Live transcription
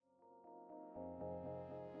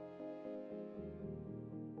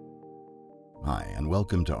Hi, and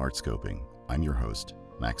welcome to Artscoping. I'm your host,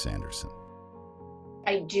 Max Anderson.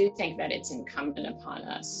 I do think that it's incumbent upon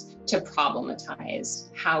us to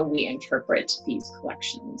problematize how we interpret these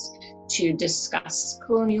collections, to discuss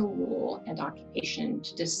colonial rule and occupation,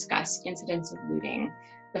 to discuss incidents of looting,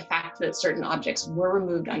 the fact that certain objects were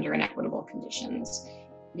removed under inequitable conditions.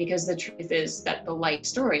 Because the truth is that the life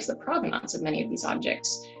stories, the provenance of many of these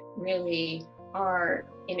objects really are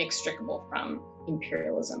inextricable from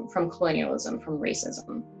imperialism, from colonialism, from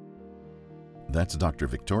racism. That's Dr.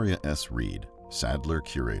 Victoria S. Reed, Sadler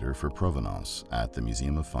Curator for Provenance at the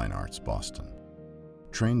Museum of Fine Arts, Boston.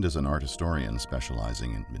 Trained as an art historian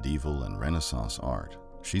specializing in medieval and Renaissance art,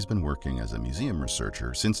 she's been working as a museum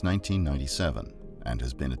researcher since 1997 and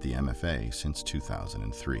has been at the MFA since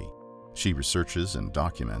 2003. She researches and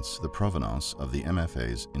documents the provenance of the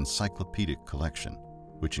MFA's encyclopedic collection,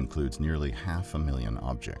 which includes nearly 500,000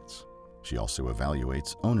 objects. She also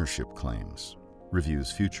evaluates ownership claims,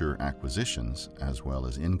 reviews future acquisitions as well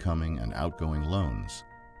as incoming and outgoing loans,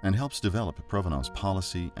 and helps develop provenance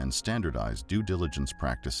policy and standardized due diligence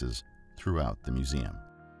practices throughout the museum.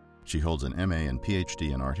 She holds an MA and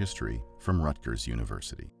PhD in art history from Rutgers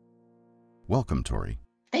University. Welcome, Tori.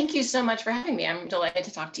 Thank you so much for having me. I'm delighted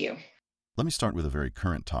to talk to you. Let me start with a very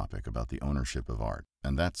current topic about the ownership of art,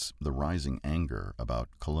 and that's the rising anger about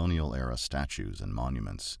colonial-era statues and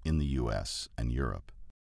monuments in the U.S. and Europe.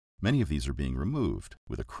 Many of these are being removed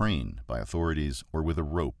with a crane by authorities or with a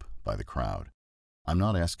rope by the crowd. I'm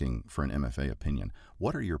not asking for an MFA opinion.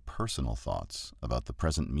 What are your personal thoughts about the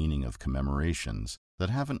present meaning of commemorations that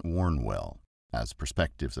haven't worn well as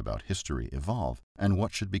perspectives about history evolve, and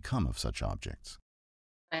what should become of such objects?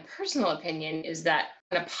 My personal opinion is that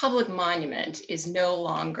when a public monument is no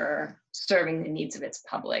longer serving the needs of its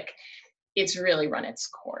public, it's really run its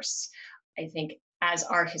course. I think as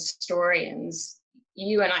art historians,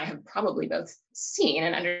 you and I have probably both seen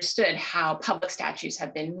and understood how public statues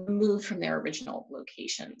have been removed from their original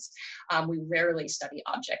locations. We rarely study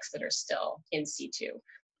objects that are still in situ.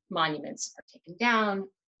 Monuments are taken down,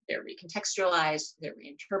 they're recontextualized, they're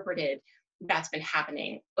reinterpreted. That's been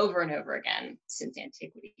happening over and over again since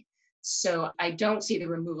antiquity. So I don't see the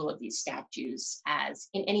removal of these statues as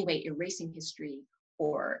in any way erasing history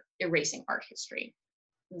or erasing art history.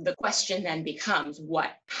 The question then becomes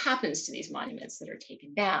what happens to these monuments that are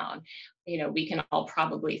taken down. We can all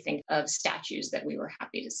probably think of statues that we were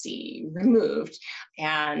happy to see removed.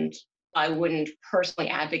 And I wouldn't personally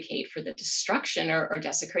advocate for the destruction or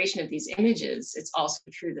desecration of these images. It's also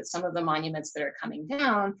true that some of the monuments that are coming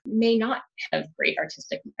down may not have great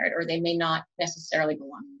artistic merit, or they may not necessarily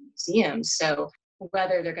belong in museums. So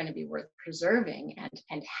whether they're going to be worth preserving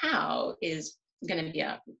and how is going to be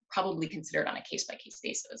probably considered on a case-by-case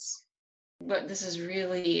basis. What this is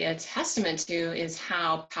really a testament to is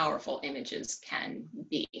how powerful images can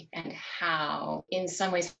be and how, in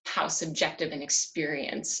some ways, how subjective an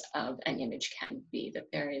experience of an image can be,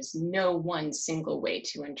 that there is no one single way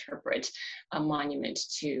to interpret a monument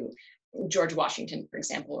to George Washington, for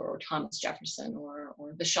example, or Thomas Jefferson, or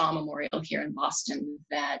the Shaw Memorial here in Boston,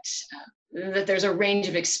 that there's a range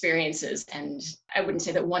of experiences, and I wouldn't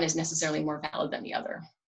say that one is necessarily more valid than the other.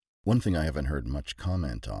 One thing I haven't heard much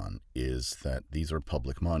comment on is that these are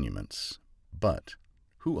public monuments, but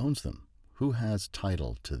who owns them? Who has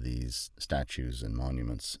title to these statues and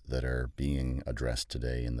monuments that are being addressed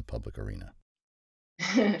today in the public arena?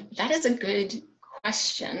 That is a good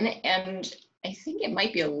question, and I think it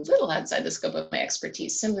might be a little outside the scope of my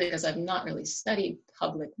expertise, simply because I've not really studied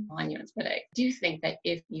public monuments. But I do think that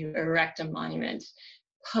if you erect a monument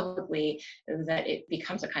publicly, that it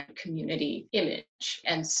becomes a kind of community image.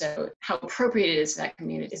 And so how appropriate it is to that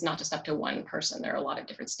community is not just up to one person. There are a lot of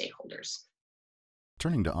different stakeholders.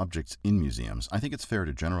 Turning to objects in museums, I think it's fair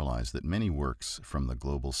to generalize that many works from the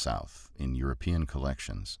global south in European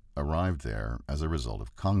collections arrived there as a result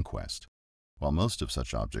of conquest, while most of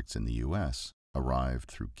such objects in the U.S.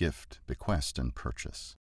 arrived through gift, bequest, and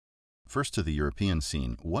purchase. First, to the European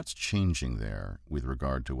scene, what's changing there with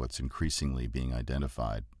regard to what's increasingly being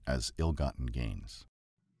identified as ill-gotten gains?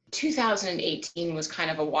 2018 was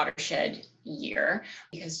kind of a watershed year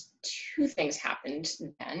because two things happened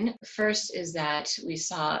then. First is that we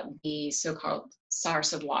saw the so-called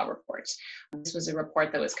Sarr-Savoy report. This was a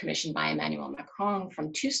report that was commissioned by Emmanuel Macron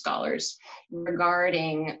from two scholars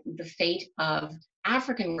regarding the fate of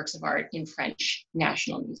African works of art in French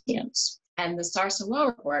national museums. And the Sarr-Savoy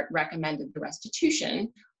report recommended the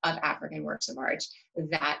restitution of African works of art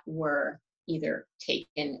that were either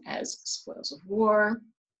taken as spoils of war,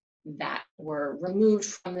 that were removed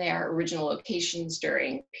from their original locations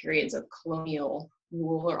during periods of colonial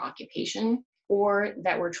rule or occupation, or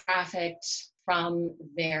that were trafficked from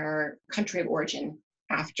their country of origin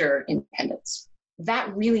after independence.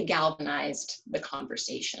 That really galvanized the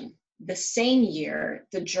conversation. The same year,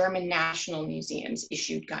 the German National Museums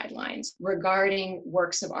issued guidelines regarding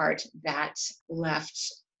works of art that left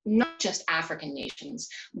not just African nations,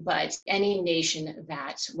 but any nation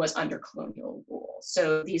that was under colonial rule.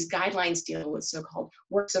 So these guidelines deal with so-called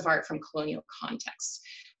works of art from colonial contexts,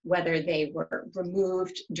 whether they were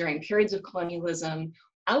removed during periods of colonialism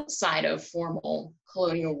outside of formal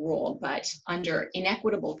colonial rule, but under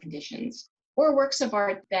inequitable conditions, or works of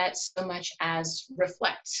art that so much as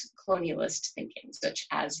reflect colonialist thinking, such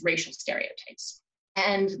as racial stereotypes.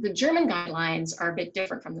 And the German guidelines are a bit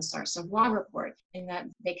different from the Sarr-Savoy report in that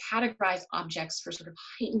they categorize objects for sort of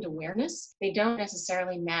heightened awareness. They don't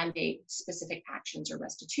necessarily mandate specific actions or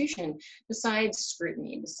restitution, besides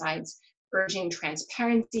scrutiny, besides urging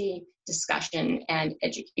transparency, discussion, and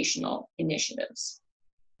educational initiatives.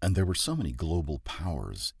 And there were so many global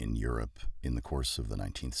powers in Europe in the course of the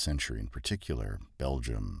 19th century, in particular,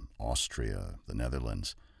 Belgium, Austria, the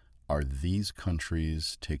Netherlands. Are these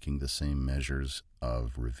countries taking the same measures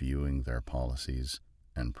of reviewing their policies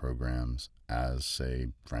and programs as, say,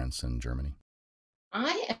 France and Germany?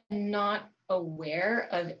 I am not aware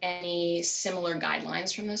of any similar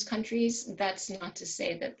guidelines from those countries. That's not to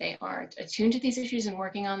say that they aren't attuned to these issues and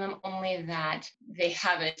working on them, only that they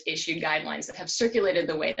haven't issued guidelines that have circulated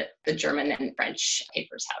the way that the German and French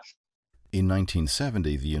papers have. In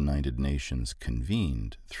 1970, the United Nations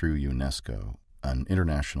convened, through UNESCO, an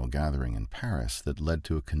international gathering in Paris that led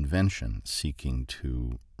to a convention seeking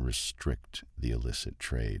to restrict the illicit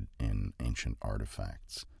trade in ancient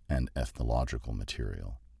artifacts and ethnological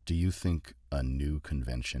material. Do you think a new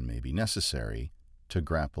convention may be necessary to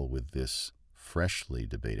grapple with this freshly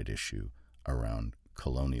debated issue around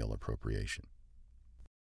colonial appropriation?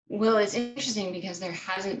 Well, it's interesting because there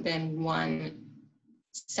hasn't been one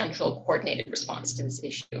central coordinated response to this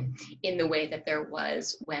issue in the way that there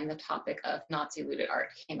was when the topic of Nazi looted art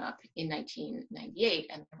came up in 1998.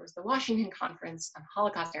 And there was the Washington Conference on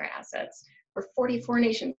Holocaust era assets, where 44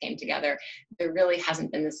 nations came together. There really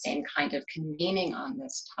hasn't been the same kind of convening on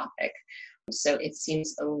this topic. So it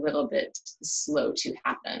seems a little bit slow to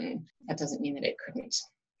happen. That doesn't mean that it couldn't.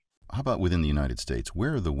 How about within the United States?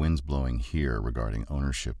 Where are the winds blowing here regarding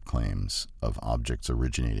ownership claims of objects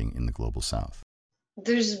originating in the global South?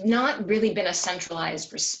 There's not really been a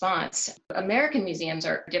centralized response. American museums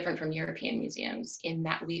are different from European museums in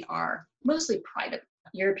that we are mostly private.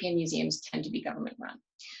 European museums tend to be government run.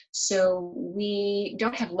 So we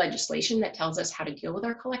don't have legislation that tells us how to deal with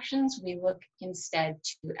our collections. We look instead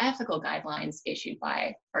to ethical guidelines issued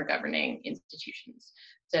by our governing institutions.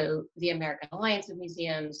 So the American Alliance of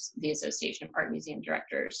Museums, the Association of Art Museum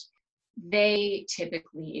Directors, they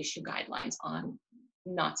typically issue guidelines on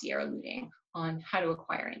Nazi-era looting, on how to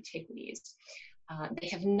acquire antiquities. They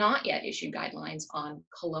have not yet issued guidelines on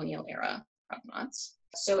colonial-era provenance.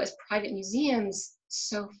 So as private museums,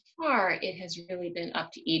 so far, it has really been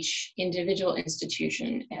up to each individual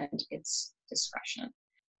institution and its discretion.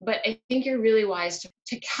 But I think you're really wise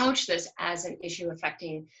to couch this as an issue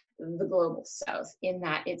affecting the global South, in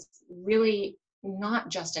that it's really not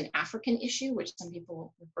just an African issue, which some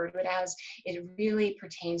people refer to it as. It really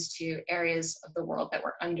pertains to areas of the world that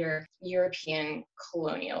were under European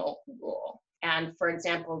colonial rule. And for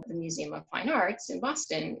example, the Museum of Fine Arts in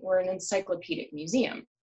Boston, we're an encyclopedic museum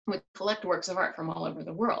with collect works of art from all over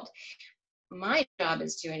the world. My job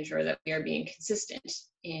is to ensure that we are being consistent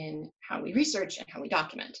in how we research and how we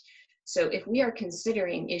document. So if we are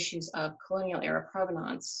considering issues of colonial era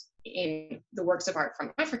provenance in the works of art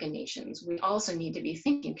from African nations, we also need to be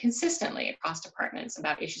thinking consistently across departments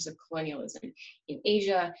about issues of colonialism in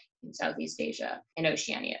Asia, in Southeast Asia, and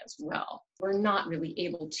Oceania as well. We're not really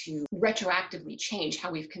able to retroactively change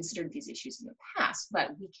how we've considered these issues in the past, but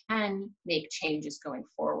we can make changes going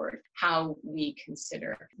forward, how we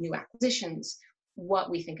consider new acquisitions,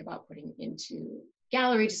 what we think about putting into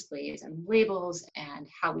gallery displays and labels, and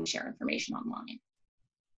how we share information online.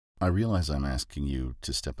 I realize I'm asking you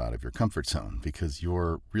to step out of your comfort zone because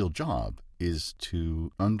your real job is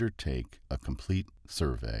to undertake a complete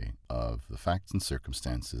survey of the facts and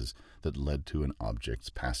circumstances that led to an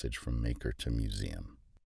object's passage from maker to museum.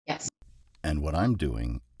 Yes. And what I'm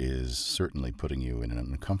doing is certainly putting you in an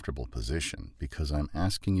uncomfortable position because I'm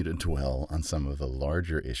asking you to dwell on some of the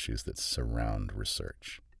larger issues that surround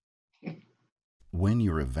research. When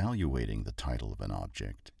you're evaluating the title of an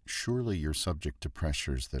object, surely you're subject to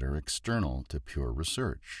pressures that are external to pure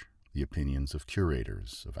research, the opinions of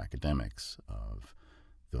curators, of academics, of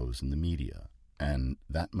those in the media, and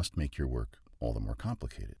that must make your work all the more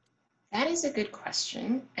complicated. That is a good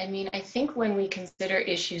question. I mean, I think when we consider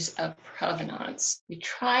issues of provenance, we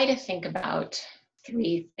try to think about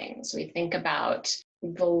three things. We think about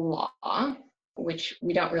the law, which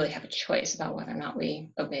we don't really have a choice about whether or not we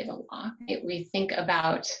obey the law. We think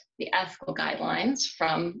about the ethical guidelines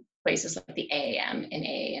from places like the AAM and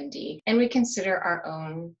AAMD, and we consider our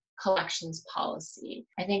own collections policy.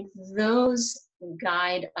 I think those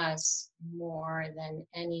guide us more than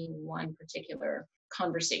any one particular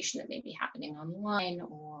conversation that may be happening online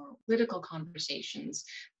or political conversations,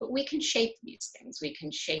 but we can shape these things. We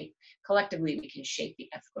can shape, collectively, we can shape the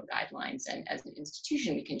ethical guidelines, and as an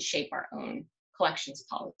institution, we can shape our own collections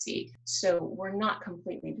policy. So we're not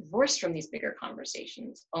completely divorced from these bigger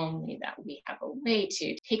conversations, only that we have a way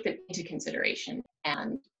to take them into consideration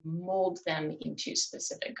and mold them into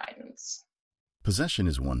specific guidance. Possession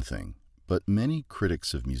is one thing, but many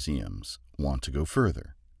critics of museums want to go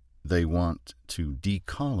further. They want to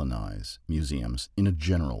decolonize museums in a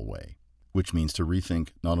general way, which means to rethink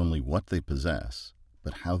not only what they possess,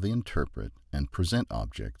 but how they interpret and present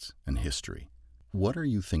objects and history. What are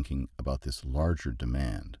you thinking about this larger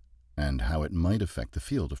demand and how it might affect the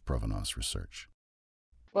field of provenance research?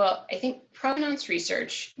 Well, I think provenance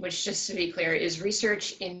research, which just to be clear, is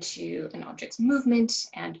research into an object's movement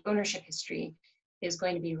and ownership history, is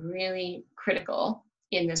going to be really critical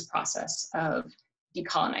in this process of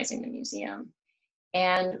decolonizing the museum.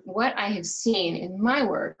 And what I have seen in my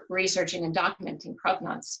work researching and documenting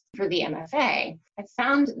provenance for the MFA, I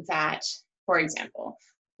found that, for example,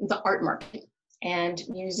 the art market and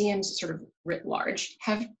museums sort of writ large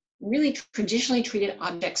have really traditionally treated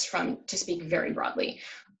objects from, to speak very broadly,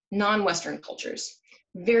 non-Western cultures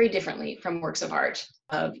very differently from works of art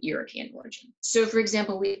of European origin. So for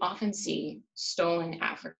example, we often see stolen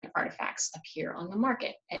African artifacts appear on the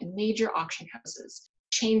market at major auction houses,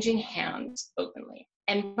 changing hands openly.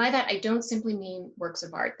 And by that, I don't simply mean works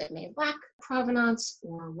of art that may lack provenance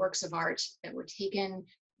or works of art that were taken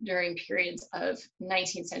during periods of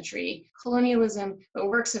 19th century colonialism, but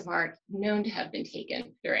works of art known to have been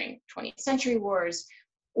taken during 20th century wars,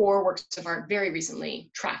 or works of art very recently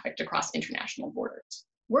trafficked across international borders.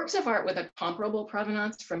 Works of art with a comparable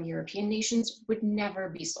provenance from European nations would never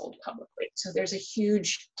be sold publicly. So there's a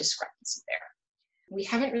huge discrepancy there. We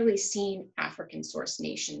haven't really seen African source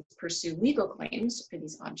nations pursue legal claims for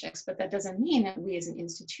these objects, but that doesn't mean that we as an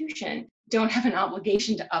institution don't have an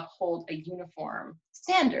obligation to uphold a uniform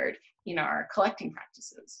standard in our collecting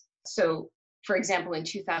practices. So, for example, in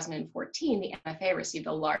 2014, the MFA received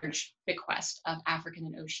a large bequest of African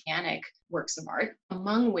and oceanic works of art,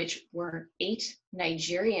 among which were 8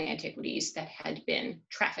 Nigerian antiquities that had been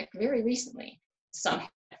trafficked very recently. Some had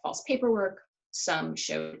false paperwork, some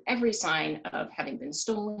showed every sign of having been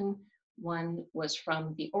stolen. One was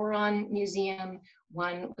from the Oran Museum,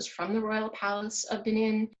 one was from the Royal Palace of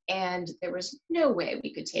Benin, and there was no way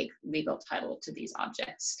we could take legal title to these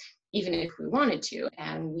objects, even if we wanted to,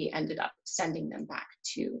 and we ended up sending them back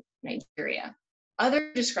to Nigeria.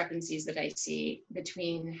 Other discrepancies that I see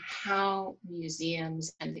between how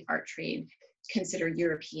museums and the art trade consider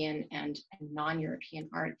European and non-European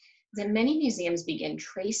art, that many museums begin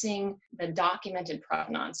tracing the documented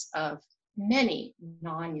provenance of many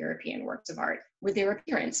non-European works of art with their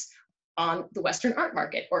appearance on the Western art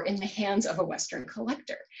market or in the hands of a Western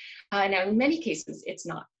collector. Now, in many cases, it's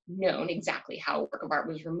not known exactly how a work of art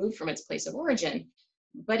was removed from its place of origin,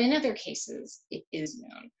 but in other cases, it is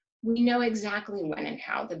known. We know exactly when and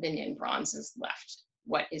how the Benin bronzes left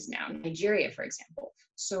what is now Nigeria, for example.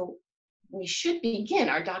 So we should begin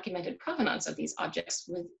our documented provenance of these objects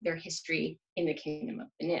with their history in the Kingdom of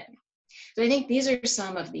Benin. So I think these are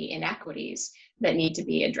some of the inequities that need to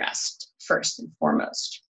be addressed first and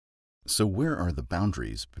foremost. So where are the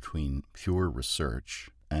boundaries between pure research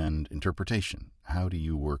and interpretation? How do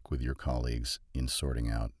you work with your colleagues in sorting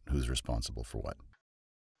out who's responsible for what?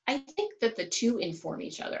 I think that the two inform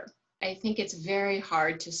each other. I think it's very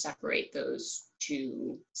hard to separate those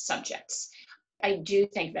two subjects. I do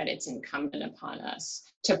think that it's incumbent upon us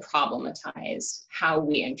to problematize how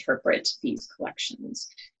we interpret these collections,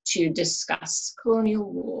 to discuss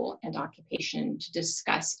colonial rule and occupation, to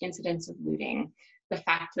discuss incidents of looting, the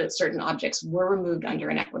fact that certain objects were removed under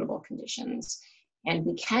inequitable conditions. And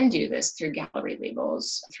we can do this through gallery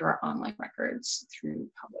labels, through our online records, through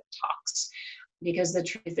public talks. Because the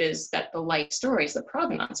truth is that the life stories, the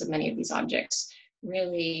provenance of many of these objects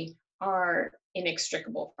really are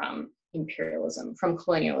inextricable from imperialism, from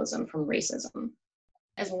colonialism, from racism.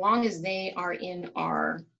 As long as they are in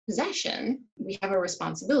our possession, we have a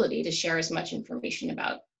responsibility to share as much information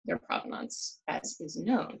about their provenance as is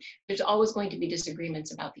known. There's always going to be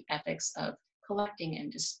disagreements about the ethics of collecting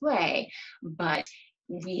and display, but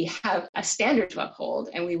we have a standard to uphold,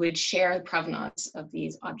 and we would share the provenance of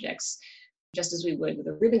these objects just as we would with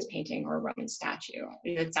a Rubens painting or a Roman statue.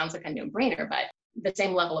 It sounds like a no-brainer, but the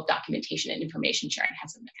same level of documentation and information sharing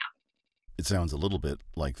hasn't been happening. It sounds a little bit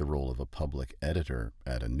like the role of a public editor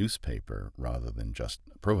at a newspaper rather than just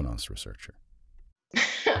a provenance researcher.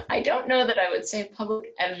 I don't know that I would say public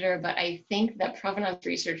editor, but I think that provenance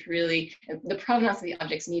research really, the provenance of the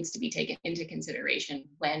objects needs to be taken into consideration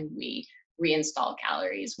when we reinstall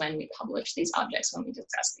galleries, when we publish these objects, when we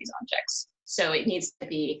discuss these objects. So it needs to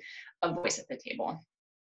be a voice at the table.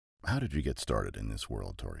 How did you get started in this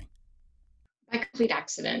world, Tori? By complete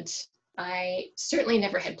accident. I certainly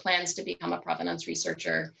never had plans to become a provenance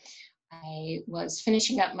researcher. I was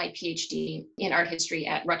finishing up my PhD in art history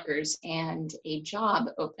at Rutgers, and a job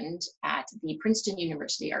opened at the Princeton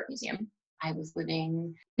University Art Museum. I was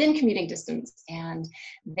living within commuting distance, and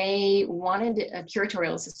they wanted a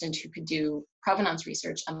curatorial assistant who could do provenance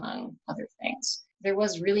research, among other things. There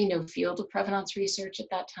was really no field of provenance research at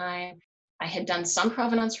that time. I had done some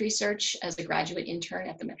provenance research as a graduate intern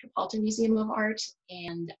at the Metropolitan Museum of Art,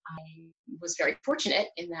 and I was very fortunate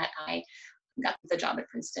in that I got the job at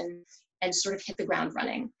Princeton and sort of hit the ground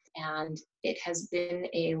running. And it has been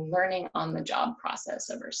a learning on the job process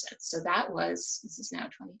ever since. So this is now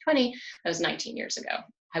 2020, that was 19 years ago.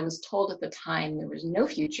 I was told at the time there was no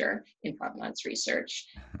future in provenance research,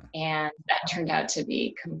 and that turned out to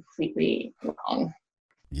be completely wrong.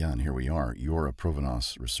 Yeah, and here we are. You're a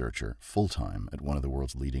provenance researcher full-time at one of the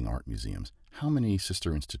world's leading art museums. How many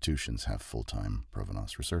sister institutions have full-time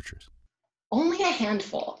provenance researchers? Only a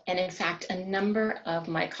handful. And in fact, a number of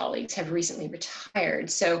my colleagues have recently retired.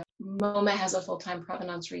 So MoMA has a full-time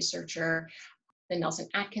provenance researcher. The Nelson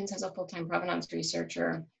Atkins has a full-time provenance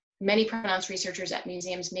researcher. Many provenance researchers at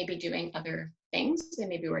museums may be doing other things. They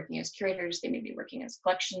may be working as curators. They may be working as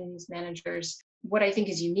collections managers. What I think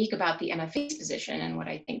is unique about the MFA's position, and what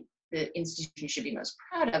I think the institution should be most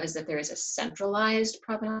proud of, is that there is a centralized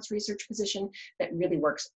provenance research position that really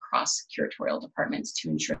works across curatorial departments to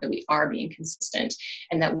ensure that we are being consistent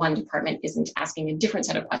and that one department isn't asking a different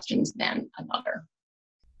set of questions than another.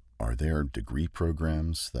 Are there degree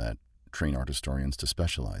programs that train art historians to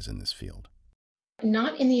specialize in this field?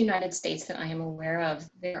 Not in the United States that I am aware of.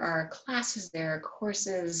 There are classes, there are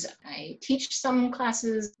courses. I teach some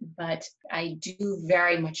classes, but I do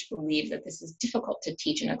very much believe that this is difficult to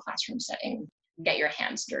teach in a classroom setting. Get your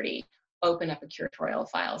hands dirty, open up a curatorial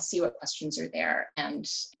file, see what questions are there, and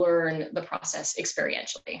learn the process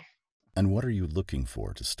experientially. And what are you looking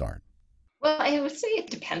for to start? Well, I would say it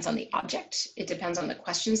depends on the object. It depends on the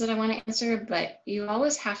questions that I want to answer, but you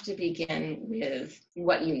always have to begin with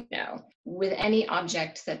what you know. With any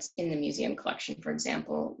object that's in the museum collection, for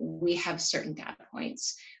example, we have certain data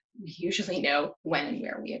points. We usually know when and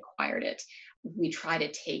where we acquired it. We try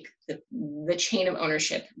to take the chain of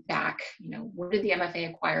ownership back. Where did the MFA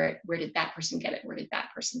acquire it? Where did that person get it? Where did that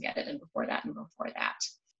person get it? And before that and before that.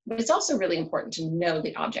 But it's also really important to know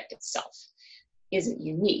the object itself. Is it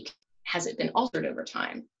unique? Has it been altered over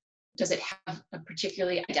time? Does it have a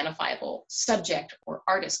particularly identifiable subject or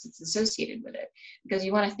artist that's associated with it? Because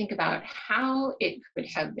you want to think about how it could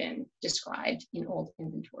have been described in old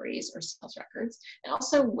inventories or sales records, and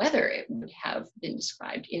also whether it would have been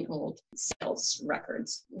described in old sales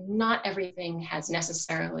records. Not everything has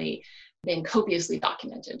necessarily been copiously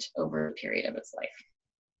documented over a period of its life.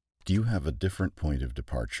 Do you have a different point of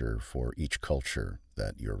departure for each culture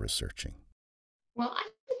that you're researching? Well, I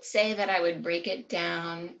would say that I would break it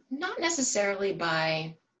down not necessarily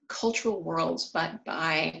by cultural worlds, but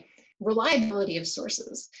by reliability of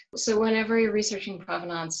sources. So whenever you're researching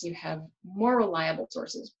provenance, you have more reliable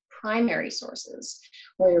sources, primary sources,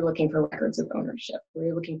 where you're looking for records of ownership, where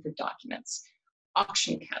you're looking for documents,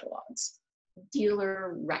 auction catalogs,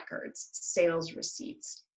 dealer records, sales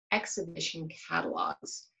receipts, exhibition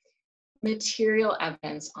catalogs, material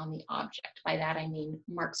evidence on the object. By that, I mean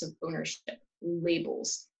marks of ownership,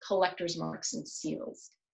 labels, collector's marks, and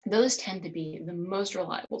seals. Those tend to be the most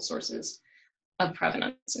reliable sources of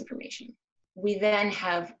provenance information. We then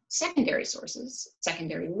have secondary sources,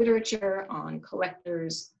 secondary literature on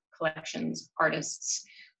collectors, collections, artists.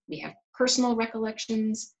 We have personal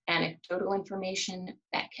recollections, anecdotal information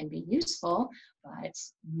that can be useful, but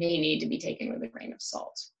may need to be taken with a grain of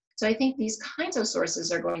salt. So I think these kinds of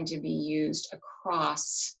sources are going to be used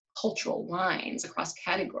across cultural lines, across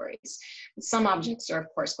categories. Some objects are, of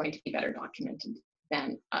course, going to be better documented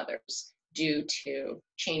than others due to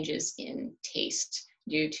changes in taste,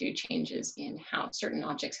 due to changes in how certain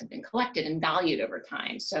objects have been collected and valued over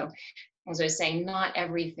time. So as I was saying, not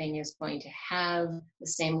everything is going to have the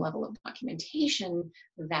same level of documentation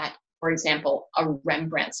that, for example, a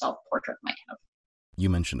Rembrandt self-portrait might have. You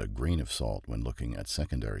mentioned a grain of salt when looking at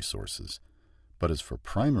secondary sources. But as for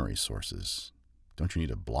primary sources, don't you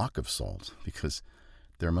need a block of salt? Because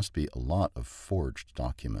there must be a lot of forged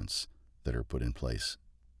documents that are put in place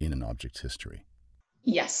in an object's history.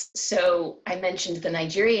 Yes. So I mentioned the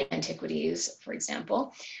Nigerian antiquities, for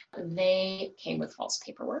example. They came with false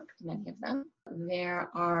paperwork, many of them. There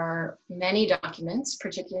are many documents,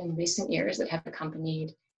 particularly in recent years, that have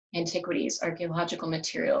accompanied antiquities, archaeological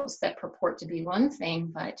materials that purport to be one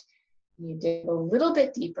thing, but you dig a little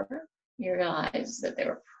bit deeper, you realize that they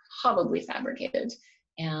were probably fabricated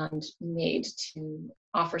and made to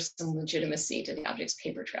offer some legitimacy to the object's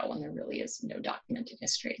paper trail when there really is no documented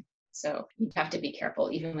history. So you have to be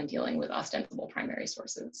careful even when dealing with ostensible primary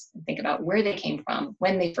sources and think about where they came from,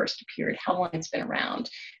 when they first appeared, how long it's been around,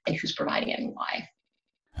 and who's providing it and why.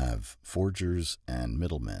 Have forgers and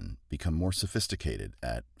middlemen become more sophisticated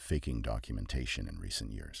at faking documentation in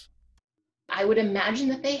recent years? I would imagine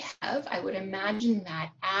that they have. I would imagine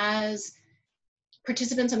that as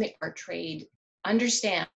participants in the art trade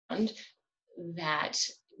understand that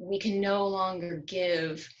we can no longer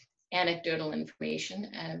give anecdotal information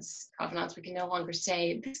as provenance. We can no longer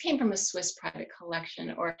say, this came from a Swiss private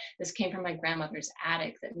collection, or this came from my grandmother's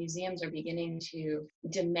attic, that museums are beginning to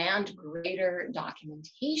demand greater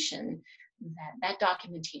documentation, that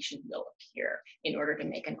documentation will appear in order to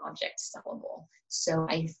make an object sellable. So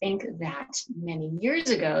I think that many years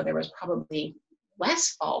ago, there was probably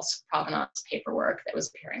less false provenance paperwork that was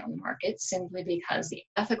appearing on the market simply because the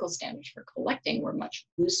ethical standards for collecting were much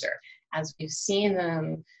looser. As we've seen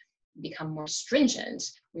them become more stringent,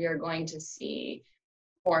 we are going to see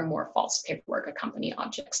more and more false paperwork accompany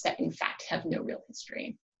objects that in fact have no real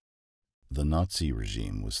history. The Nazi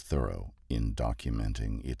regime was thorough in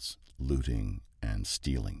documenting its looting and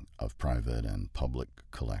stealing of private and public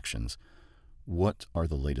collections. What are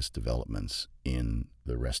the latest developments in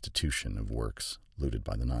the restitution of works looted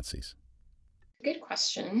by the Nazis? Good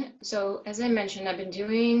question. So, as I mentioned, I've been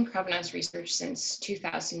doing provenance research since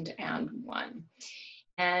 2001.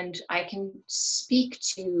 And I can speak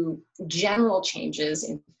to general changes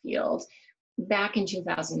in the field. Back in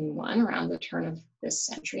 2001, around the turn of this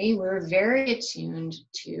century, we were very attuned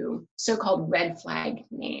to so-called red flag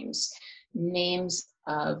names, names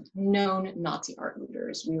of known Nazi art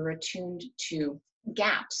looters. We were attuned to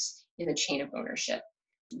gaps in the chain of ownership.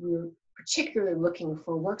 We were particularly looking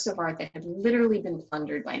for works of art that had literally been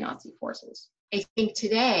plundered by Nazi forces. I think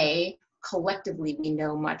today, collectively, we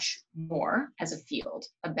know much more as a field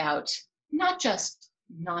about not just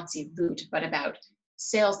Nazi loot, but about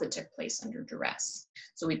sales that took place under duress.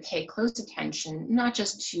 So we pay close attention, not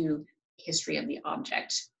just to the history of the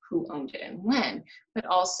object, who owned it and when, but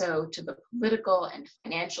also to the political and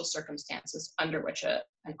financial circumstances under which an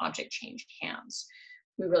object changed hands.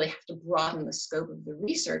 We really have to broaden the scope of the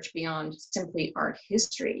research beyond simply art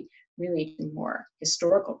history, really to more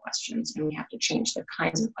historical questions, and we have to change the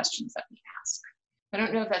kinds of questions that we ask. I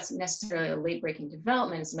don't know if that's necessarily a late-breaking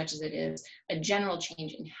development as much as it is a general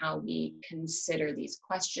change in how we consider these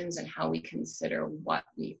questions and how we consider what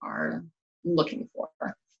we are looking for.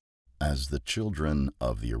 As the children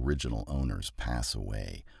of the original owners pass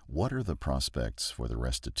away, what are the prospects for the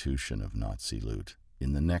restitution of Nazi loot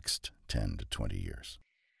in the next 10 to 20 years?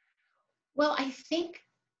 Well, I think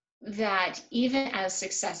that even as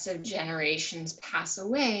successive generations pass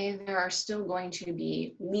away, there are still going to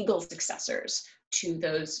be legal successors to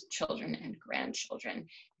those children and grandchildren.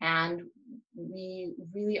 And we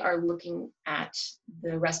really are looking at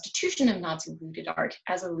the restitution of Nazi looted art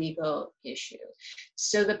as a legal issue.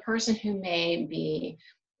 So the person who may be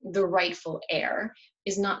the rightful heir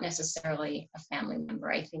is not necessarily a family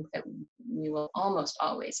member. I think that we will almost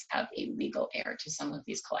always have a legal heir to some of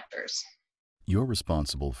these collectors. You're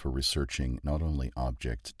responsible for researching not only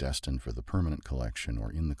objects destined for the permanent collection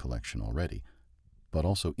or in the collection already, but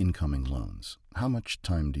also incoming loans. How much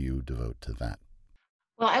time do you devote to that?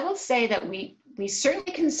 Well, I will say that we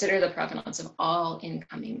certainly consider the provenance of all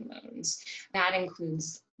incoming loans. That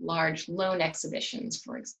includes large loan exhibitions,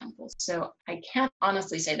 for example. So I can't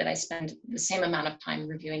honestly say that I spend the same amount of time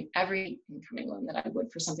reviewing every incoming loan that I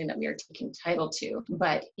would for something that we are taking title to.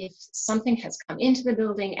 But if something has come into the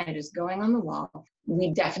building and it is going on the wall,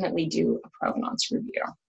 we definitely do a provenance review.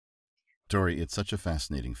 Tori, it's such a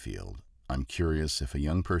fascinating field. I'm curious if a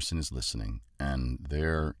young person is listening and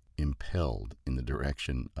they're impelled in the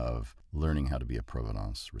direction of learning how to be a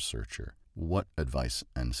provenance researcher, what advice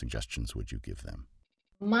and suggestions would you give them?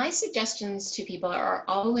 My suggestions to people are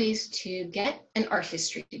always to get an art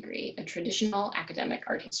history degree, a traditional academic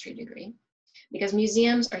art history degree, because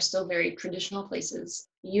museums are still very traditional places.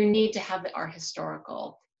 You need to have the art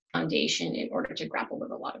historical foundation in order to grapple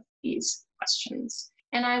with a lot of these questions.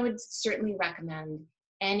 And I would certainly recommend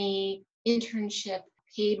any internship,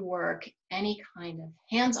 paid work, any kind of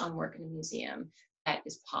hands-on work in a museum that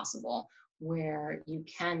is possible, where you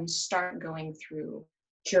can start going through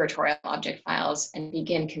curatorial object files and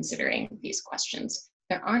begin considering these questions.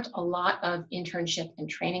 There aren't a lot of internship and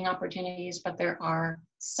training opportunities, but there are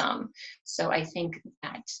some. So I think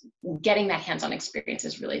that getting that hands-on experience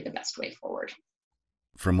is really the best way forward.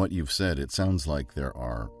 From what you've said, it sounds like there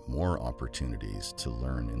are more opportunities to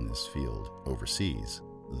learn in this field overseas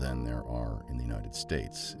than there are in the United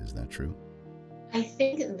States. Is that true? I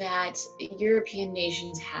think that European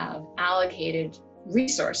nations have allocated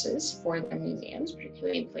resources for their museums,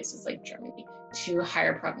 particularly in places like Germany, to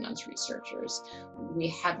higher provenance researchers. We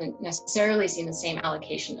haven't necessarily seen the same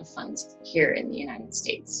allocation of funds here in the United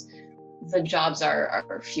States. The jobs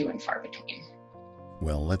are few and far between.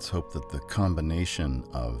 Well, let's hope that the combination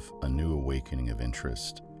of a new awakening of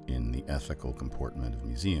interest in the ethical comportment of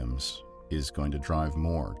museums is going to drive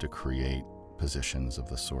more to create positions of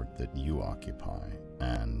the sort that you occupy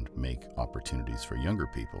and make opportunities for younger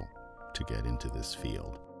people to get into this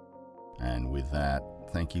field. And with that,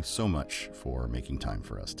 thank you so much for making time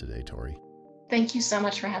for us today, Tori. Thank you so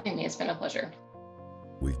much for having me. It's been a pleasure.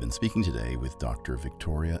 We've been speaking today with Dr.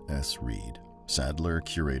 Victoria S. Reed, Sadler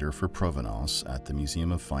Curator for Provenance at the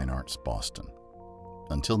Museum of Fine Arts, Boston.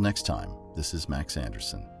 Until next time, this is Max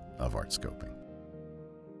Anderson of Artscoping.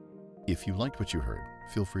 If you liked what you heard,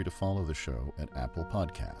 feel free to follow the show at Apple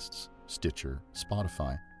Podcasts, Stitcher,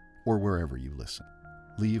 Spotify, or wherever you listen.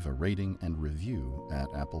 Leave a rating and review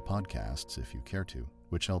at Apple Podcasts if you care to,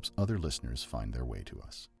 which helps other listeners find their way to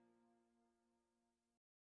us.